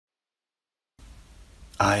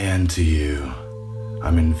I enter you.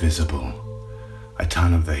 I'm invisible. I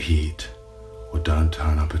turn up the heat, or don't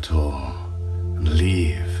turn up at all, and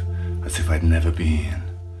leave as if I'd never been.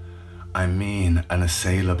 I'm mean,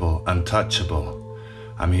 unassailable, untouchable.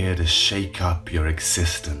 I'm here to shake up your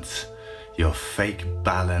existence, your fake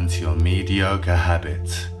balance, your mediocre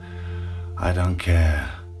habits. I don't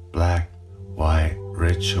care, black, white,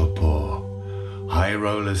 rich or poor, high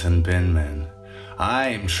rollers and bin men.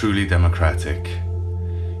 I'm truly democratic.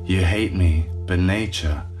 You hate me, but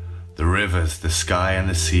nature, the rivers, the sky and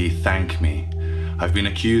the sea thank me. I've been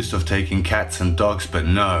accused of taking cats and dogs, but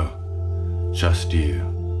no, just you.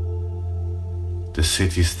 The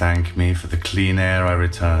cities thank me for the clean air I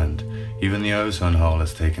returned. Even the ozone hole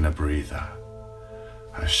has taken a breather.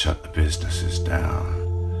 I've shut the businesses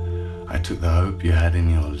down. I took the hope you had in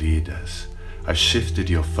your leaders. I've shifted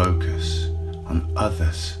your focus on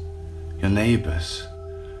others, your neighbors.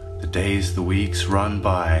 The days, the weeks run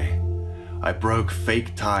by. I broke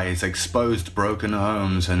fake ties, exposed broken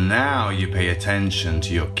homes, and now you pay attention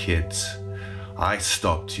to your kids. I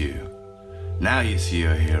stopped you. Now you see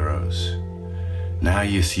your heroes. Now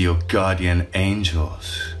you see your guardian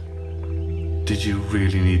angels. Did you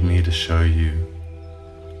really need me to show you?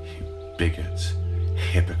 You bigots,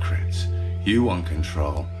 hypocrites. You want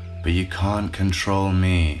control, but you can't control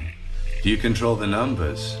me. Do you control the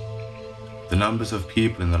numbers? The numbers of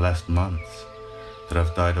people in the last month that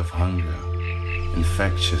have died of hunger,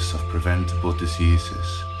 infectious of preventable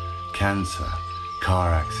diseases, cancer,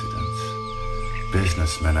 car accidents.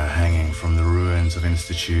 Businessmen are hanging from the ruins of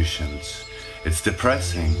institutions. It's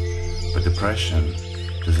depressing, but depression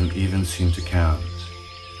doesn't even seem to count.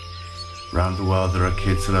 Around the world there are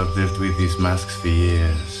kids that have lived with these masks for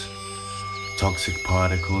years. Toxic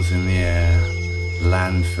particles in the air,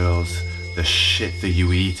 landfills, the shit that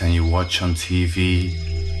you eat and you watch on TV.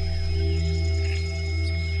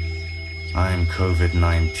 I'm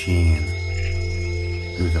COVID-19.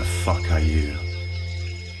 Who the fuck are you?